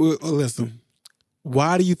 Listen.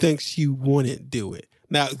 Why do you think she wouldn't do it?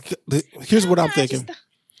 Now, here's what I'm thinking.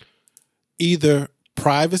 Either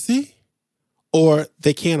privacy, or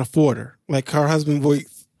they can't afford her. Like her husband would.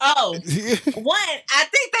 Oh, one, I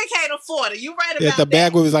think they can't afford it. You right about yeah, the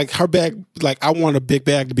bag that. was like her bag. Like, I want a big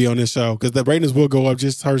bag to be on this show because the ratings will go up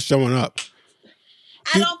just her showing up.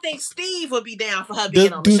 I don't think Steve would be down for her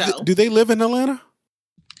being on the show. Do they live in Atlanta?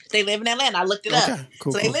 They live in Atlanta. I looked it up.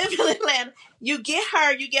 Cool, so they live in Atlanta. You get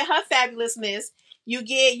her fabulousness. You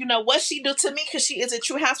get, what she do to me because she is a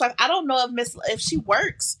true housewife. I don't know if she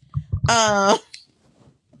works.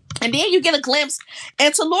 And then you get a glimpse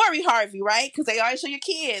into Lori Harvey, right? Because they always show your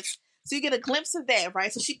kids. So you get a glimpse of that,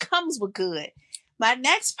 right? So she comes with good. My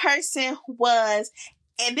next person was,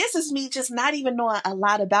 and this is me just not even knowing a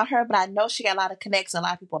lot about her, but I know she got a lot of connects. A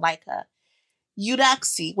lot of people like her.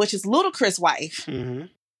 Eudoxie, which is Ludacris' wife. Mm-hmm.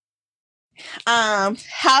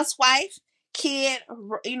 Housewife, kid,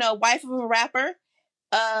 wife of a rapper.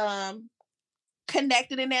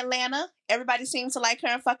 Connected in Atlanta. Everybody seems to like her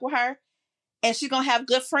and fuck with her. And she's going to have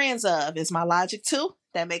good friends of, is my logic too.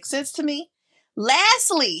 That makes sense to me.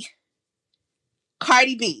 Lastly,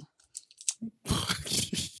 Cardi B.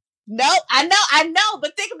 No, I know,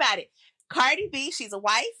 but think about it. Cardi B, she's a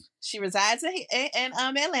wife. She resides in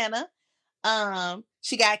Atlanta.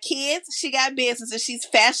 She got kids. She got businesses. She's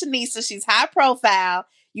fashionista. She's high profile.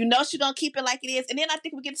 She's going to keep it like it is. And then I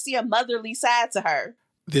think we get to see a motherly side to her.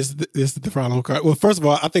 This is the problem. Well, first of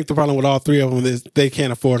all, I think the problem with all 3 of them is they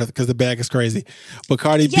can't afford it because the bag is crazy. But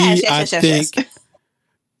Cardi B, I think,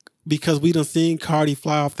 because we done seen Cardi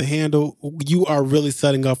fly off the handle, you are really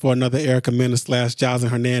setting up for another Erica Mena / Jocelyn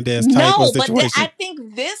Hernandez type of situation. No, but I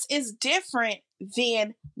think this is different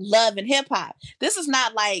than Love and Hip Hop. This is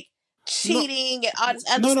not like cheating and all this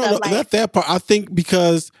other stuff. No, not that part. I think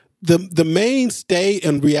because the mainstay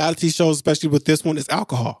in reality shows, especially with this one, is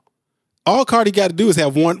alcohol. All Cardi got to do is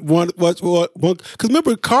have one. Because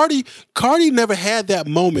remember, Cardi never had that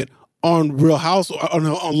moment on Real House on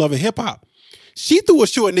Love and Hip Hop. She threw a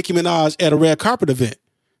show at Nicki Minaj at a red carpet event.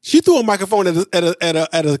 She threw a microphone at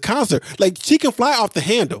a concert. Like, she can fly off the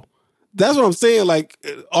handle. That's what I'm saying. Like,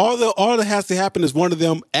 all that has to happen is one of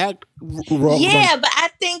them act wrong. Yeah, but I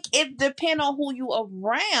think it depends on who you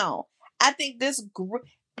around. I think this group,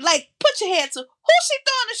 like, put your head to who she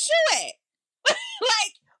throwing the shoe at.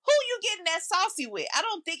 Like, who you getting that saucy with? I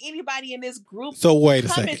don't think anybody in this group. So wait a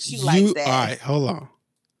come second. at you like that. All right, hold on.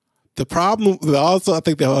 The problem, also, I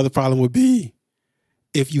think the other problem would be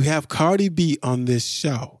if you have Cardi B on this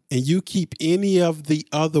show and you keep any of the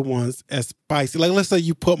other ones as spicy. Like, let's say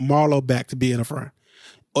you put Marlo back to being a friend,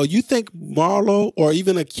 or you think Marlo or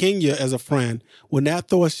even a Kenya as a friend would not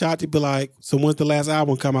throw a shot to be like, so when's the last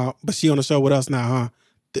album come out? But she on the show with us now,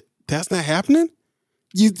 huh? That's not happening.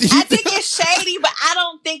 I think it's shady, but I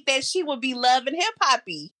don't think that she would be loving hip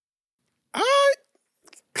hoppy. I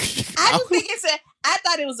just think I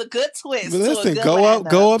thought it was a good twist. Listen,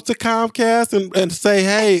 go up to Comcast and say,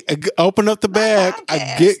 hey, open up the bag.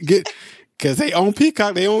 I get because they own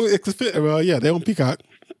Peacock. They own they own Peacock.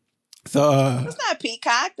 So it's not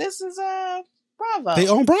Peacock. This is Bravo. They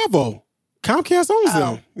own Bravo. Comcast owns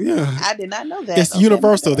them. Yeah, I did not know that. It's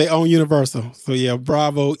Universal. They own Universal. So yeah,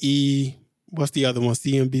 Bravo, E. What's the other one?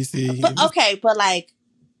 CNBC. But like,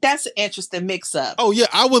 that's an interesting mix up. Oh yeah,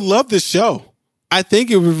 I would love this show. I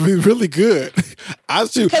think it would be really good.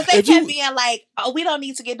 Because they kept being like, oh, we don't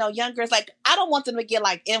need to get no young girls. Like, I don't want them to get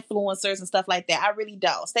like influencers and stuff like that. I really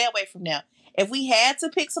don't. Stay away from them. If we had to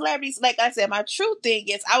pick celebrities, like I said, my true thing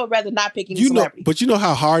is I would rather not pick any You know, celebrities. but you know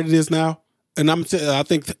how hard it is now? And I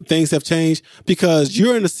think things have changed because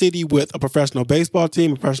you're in a city with a professional baseball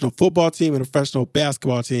team, a professional football team, and a professional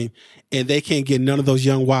basketball team, and they can't get none of those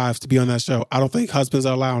young wives to be on that show. I don't think husbands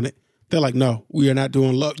are allowing it. They're like, no, we are not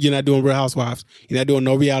doing love. You're not doing Real Housewives. You're not doing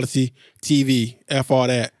no reality TV. F all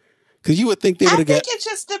that. Because you would think they would have got. I think it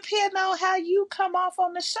just depends on how you come off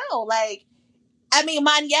on the show. Like, I mean,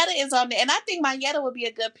 Monyetta is on there, and I think Monyetta would be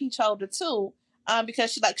a good peach holder too.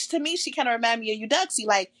 Because to me, she kind of reminds me of Eudoxie.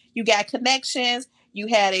 Like, you got connections, you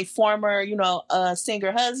had a former,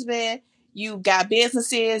 singer husband, you got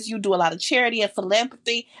businesses, you do a lot of charity and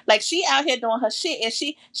philanthropy. Like, she out here doing her shit, and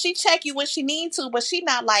she check you when she needs to, but she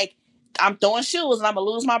not like, I'm throwing shoes and I'm gonna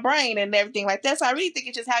lose my brain and everything like that. So I really think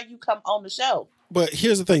it's just how you come on the show. But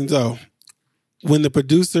here's the thing, though. When the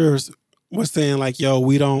producers were saying, like, yo,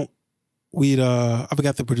 I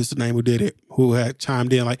forgot the producer name who did it, who had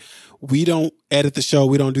chimed in, like, we don't edit the show,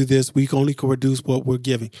 we don't do this, we only can produce what we're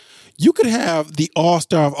giving. You could have the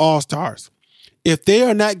all-star of all-stars. If they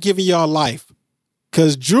are not giving y'all life,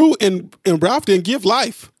 because Drew and Ralph didn't give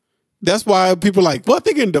life. That's why people are like, what,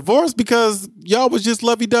 they getting divorced because y'all was just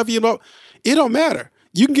lovey-dovey and all. It don't matter.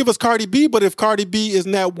 You can give us Cardi B, but if Cardi B is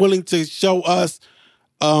not willing to show us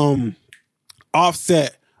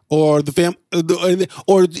Offset or the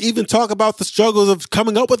or even talk about the struggles of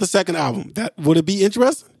coming up with a second album, that would it be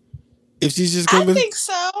interesting? If she's just I think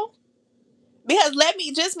so.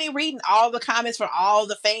 Because me reading all the comments from all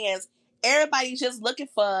the fans, everybody's just looking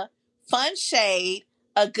for fun shade,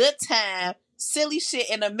 a good time, silly shit,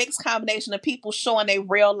 and a mixed combination of people showing their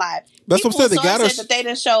real life. That's what I'm saying. They got that they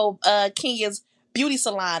didn't show Kenya's beauty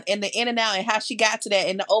salon and the in and out and how she got to that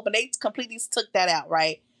in the open. They completely took that out,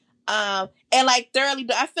 right? And like thoroughly,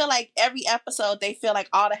 I feel like every episode they feel like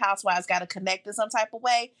all the housewives got to connect in some type of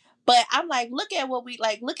way. But I'm like, look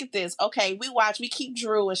at this. Okay, we keep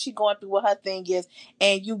Drew and she going through what her thing is,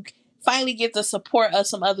 and you finally get the support of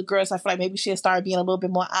some other girls. I feel like maybe she'll start being a little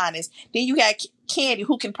bit more honest. Then you got Kandi,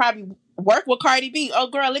 who can probably work with Cardi B. Oh,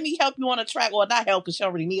 girl, let me help you on a track. Well, not help because she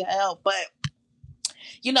don't really need her help, but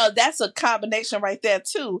that's a combination right there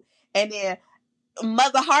too. And then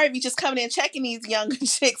Mother Harvey just coming in checking these young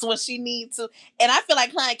chicks when she needs to. And I feel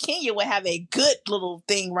like her and Kenya would have a good little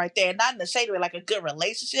thing right there. Not in the shady way, like a good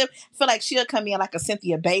relationship. I feel like she'll come in like a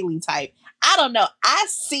Cynthia Bailey type. I don't know. I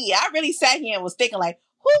really sat here and was thinking like,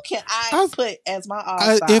 who can I put as my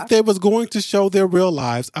all-star? If they was going to show their real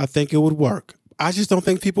lives, I think it would work. I just don't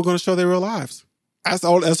think people are going to show their real lives. That's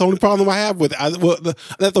the only problem I have with it. That's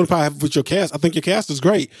the only problem I have with your cast. I think your cast is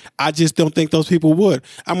great. I just don't think those people would.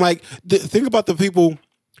 I'm like, think about the people.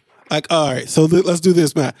 Like, all right, so let's do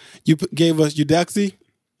this, Matt. You gave us Eudoxie,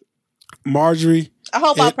 Marjorie. I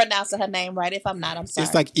hope I'm pronouncing her name right. If I'm not, I'm sorry.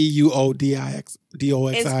 It's like Eudoxie. It's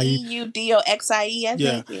Eudoxie, I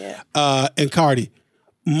think. Yeah. And Cardi.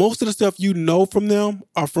 Most of the stuff you know from them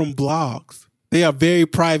are from blogs. They are very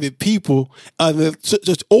private people, or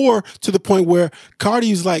to the point where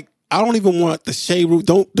Cardi's like, I don't even want the shade room.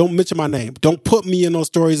 Don't mention my name. Don't put me in those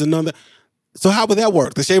stories and none of that. So how would that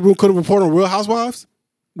work? The shade room couldn't report on Real Housewives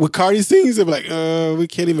with Cardi scenes. They'd be like, we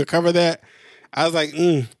can't even cover that. I was like,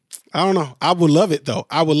 I don't know. I would love it though.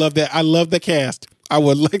 I would love that. I love the cast. I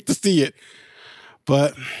would like to see it,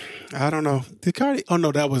 but I don't know. Did Cardi? Oh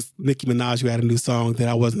no, that was Nicki Minaj who had a new song that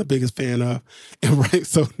I wasn't the biggest fan of. And right,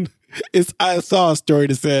 so. I saw a story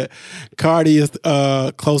that said Cardi is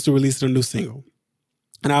close to releasing a new single.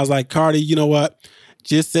 And I was like, Cardi, you know what?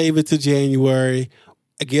 Just save it to January.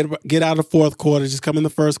 Get out of the fourth quarter. Just come in the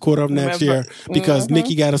first quarter of next year. Because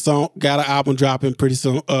Nicki got an album dropping pretty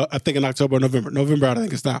soon. I think in October or November. November, I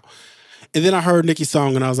think it's now. And then I heard Nicki's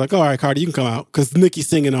song and I was like, all right, Cardi, you can come out. Because Nicki's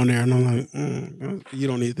singing on there. And I'm like, you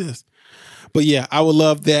don't need this. But yeah, I would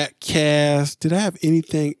love that cast. Did I have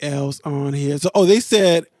anything else on here? So, they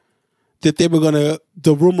said that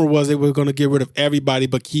the rumor was they were going to get rid of everybody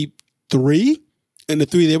but keep 3. And the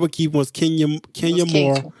 3 they would keep was Kenya Moore,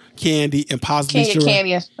 Kandi, and possibly Sheree.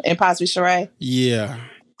 Kenya, and possibly Sheree. Yeah.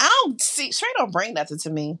 I don't see, Sheree don't bring nothing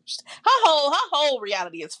to me. Her whole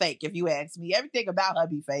reality is fake, if you ask me. Everything about her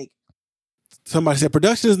be fake. Somebody said,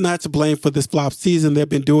 production is not to blame for this flop season. They've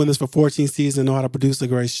been doing this for 14 seasons, know how to produce a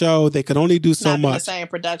great show. They can only do so much. The same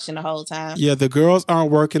production the whole time. Yeah, the girls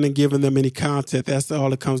aren't working and giving them any content. That's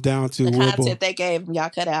all it comes down to. The content they gave them, y'all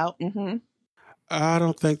cut out. Mm-hmm. I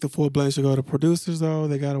don't think the full blame should go to producers, though.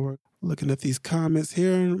 They got to work. Looking at these comments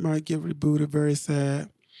here, might get rebooted. Very sad.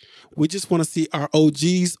 We just want to see our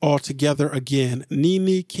OGs all together again.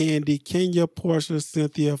 Nene, Kandi, Kenya, Portia,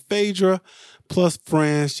 Cynthia, Phaedra, plus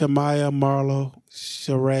Fran, Shamaya, Marlo,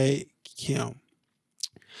 Sheree, Kim.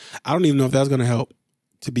 I don't even know if that's going to help,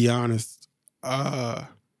 to be honest. But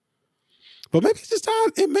maybe it's just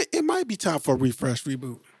time. It might be time for a refresh,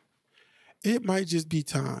 reboot. It might just be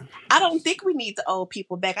time. I don't think we need the old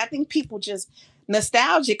people back. I think people just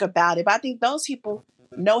nostalgic about it. But I think those people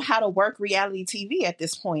know how to work reality TV at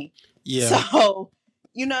this point. Yeah. So,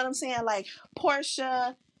 you know what I'm saying? Like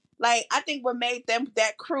Portia, like I think what made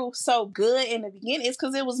that crew so good in the beginning is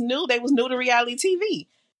because it was new. They was new to reality TV.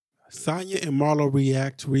 Sonya and Marlo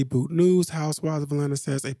react to reboot news. Housewives of Atlanta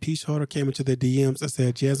says a peach holder came into their DMs and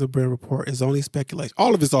said Jezebel report is only speculation.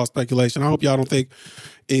 All of it's all speculation. I hope y'all don't think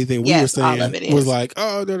anything we were saying was like,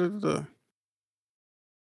 oh, da, da, da, da.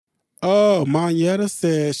 Oh, Monyetta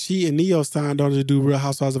said she and Neo signed on to do Real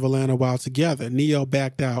Housewives of Atlanta while together. Neo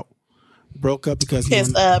backed out, broke up because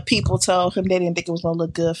his people told him they didn't think it was gonna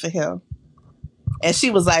look good for him. And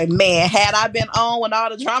she was like, man, had I been on when all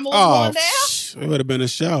the drama was going down, it would have been a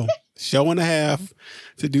show and a half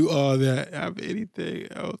to do all that. Have anything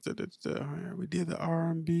else? We did the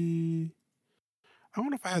R&B. I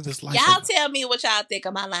wonder if I have this. Y'all tell me what y'all think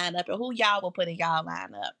of my lineup and who y'all will put in y'all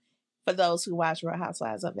lineup for those who watch Real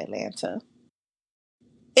Housewives of Atlanta.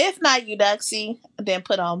 If not Eudoxie, then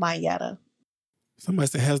put on Monyetta. Somebody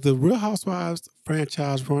said, has the Real Housewives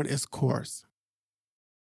franchise run its course?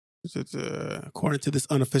 According to this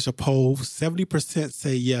unofficial poll, 70%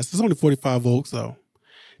 say yes. There's only 45 votes, though.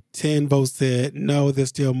 10 votes said no, there's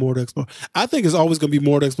still more to explore. I think it's always going to be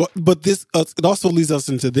more to explore. But this it also leads us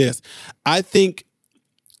into this. I think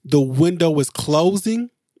the window is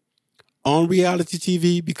closing on reality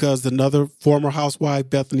TV because another former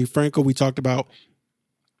housewife, Bethany Frankel, we talked about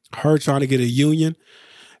her trying to get a union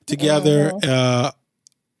together.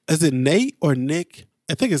 Is it Nate or Nick?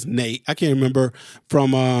 I think it's Nate. I can't remember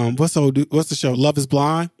from what's the show? Love is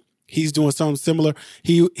Blind. He's doing something similar.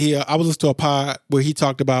 I was listening to a pod where he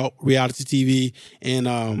talked about reality TV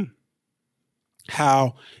and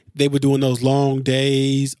how they were doing those long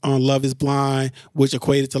days on Love is Blind, which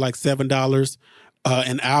equated to like $7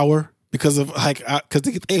 an hour because I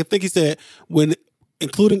think he said when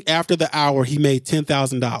including after the hour he made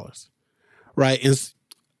 $10,000, right? And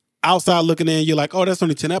outside looking in, you're like, oh, that's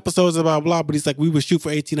only 10 episodes, blah, blah, blah. But he's like, we would shoot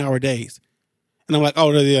for 18-hour days. And I'm like,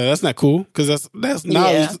 oh, yeah, that's not cool because that's now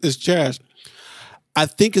it's trash. I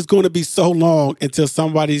think it's going to be so long until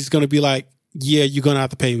somebody's going to be like, yeah, you're going to have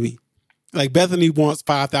to pay me. Like Bethany wants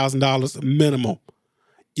 $5,000 minimum,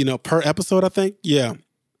 per episode, I think. Yeah.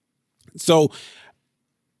 So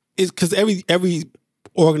it's because every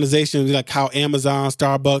organization, like how Amazon,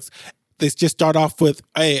 Starbucks, they just start off with,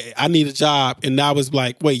 hey, I need a job. And now it's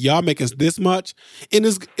like, wait, y'all making this much? And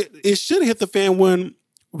it should hit the fan when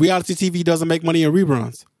reality TV doesn't make money in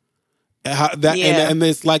reruns. And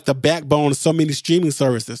it's like the backbone of so many streaming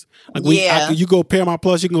services. Like you go Paramount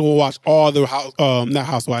Plus, you can go watch all the not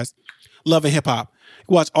Housewives, Love and Hip Hop.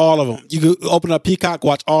 Watch all of them. You can open up Peacock,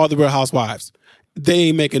 watch all the Real Housewives. They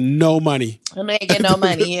ain't making no money. They ain't getting no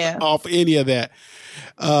money, yeah. Off any of that.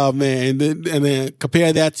 Man, and then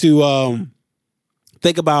compare that to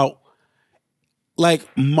think about like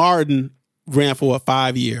Martin ran for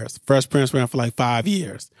 5 years. Fresh Prince ran for like 5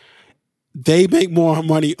 years. They make more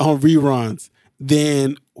money on reruns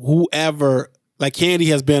than whoever. Like Candy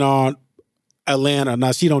has been on Atlanta.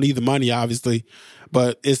 Now she don't need the money, obviously,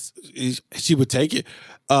 but she would take it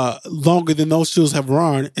longer than those shows have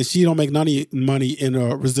run, and she don't make money in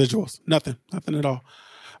residuals. Nothing at all.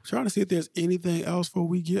 I'm trying to see if there's anything else before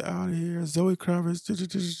we get out of here. Zoe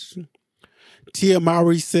Kravitz. Tia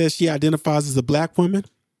Mowry says she identifies as a black woman.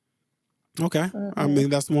 Okay. I mean,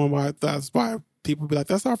 that's why people be like,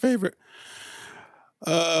 that's our favorite.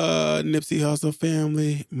 Nipsey Hussle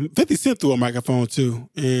family. 50 Cent threw a microphone too.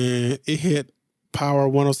 And it hit Power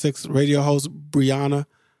 106 radio host Brianna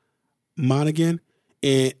Monaghan.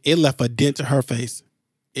 And it left a dent to her face.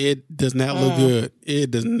 It does not look good. It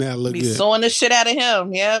does not look good. Sewing the shit out of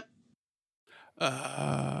him. Yep.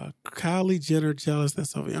 Kylie Jenner jealous.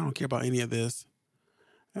 That's over. I don't care about any of this.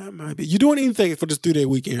 That might be. You doing anything for this 3-day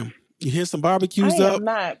weekend? You hear some barbecues up? I am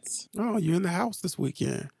not. Oh, you're in the house this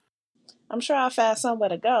weekend. I'm sure I'll find somewhere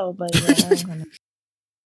to go, but yeah.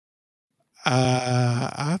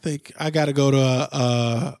 I think I got to go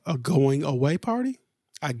to a going away party.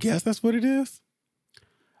 I guess that's what it is.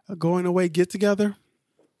 A going away get together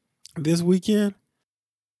this weekend.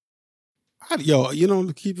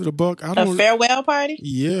 To keep it a buck. A farewell party?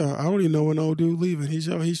 Yeah, I don't even know when old dude leaving. He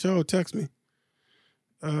showed text me.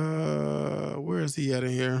 Where is he at in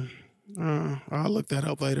here? I'll look that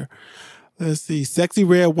up later. Let's see. Sexy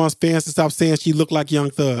Red wants fans to stop saying she looked like Young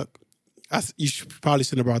Thug. Probably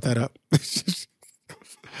shouldn't have brought that up.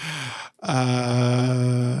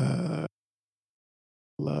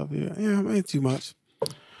 Love you. Yeah, ain't too much.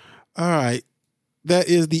 All right. That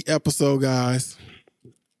is the episode, guys.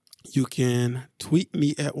 You can tweet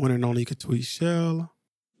me at one and only. You can tweet Shell.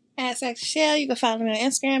 At Sex Shell. You can follow me on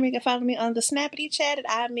Instagram. You can follow me on the Snappity Chat at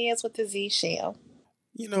iMiz with the Z Shell.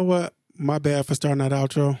 You know what? My bad for starting that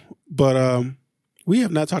outro. But we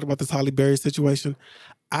have not talked about this Holly Berry situation.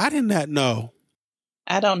 I did not know.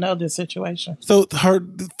 I don't know this situation. So her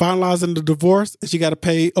finalizing the divorce, and she got to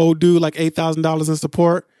pay old dude like $8,000 in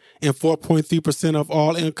support and 4.3% of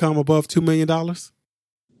all income above $2 million.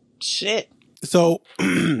 Shit. So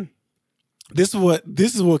this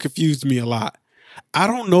is what confused me a lot. I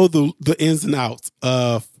don't know the ins and outs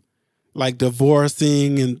of like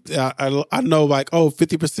divorcing, and I know like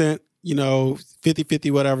 50%,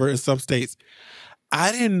 50-50 whatever in some states.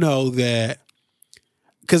 I didn't know that,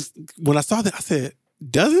 because when I saw that, I said,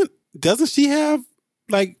 doesn't she have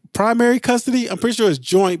like primary custody? I'm pretty sure it's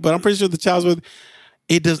joint, but I'm pretty sure the child's with.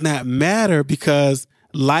 It does not matter because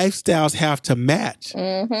lifestyles have to match.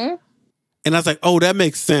 Mm-hmm. And I was like, oh, that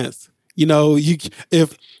makes sense.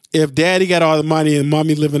 If daddy got all the money and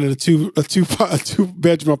mommy living in a two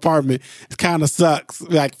bedroom apartment, it kind of sucks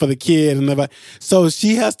like for the kid and everybody. So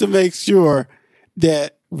she has to make sure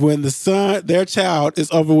that when their child is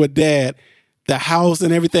over with dad, the house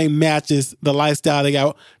and everything matches the lifestyle they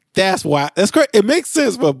got. That's why. That's great. It makes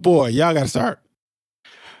sense, but boy, y'all got to start.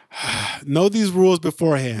 Know these rules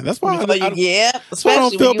beforehand. That's why That's why I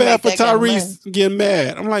don't feel bad for Tyrese getting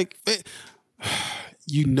mad. I'm like,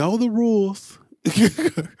 you know the rules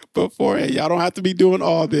beforehand. Y'all don't have to be doing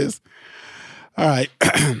all this. All right.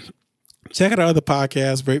 Check out our other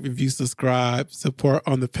podcasts. Rate, review, subscribe, support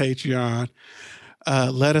on the Patreon.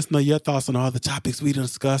 Let us know your thoughts on all the topics we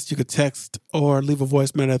discussed. You could text or leave a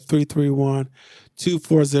voicemail at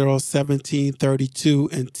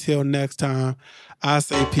 331-240-1732. Until next time, I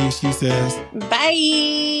say peace. She says, bye.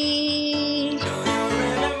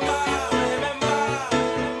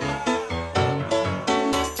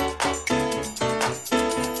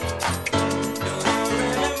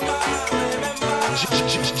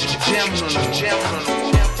 Gem on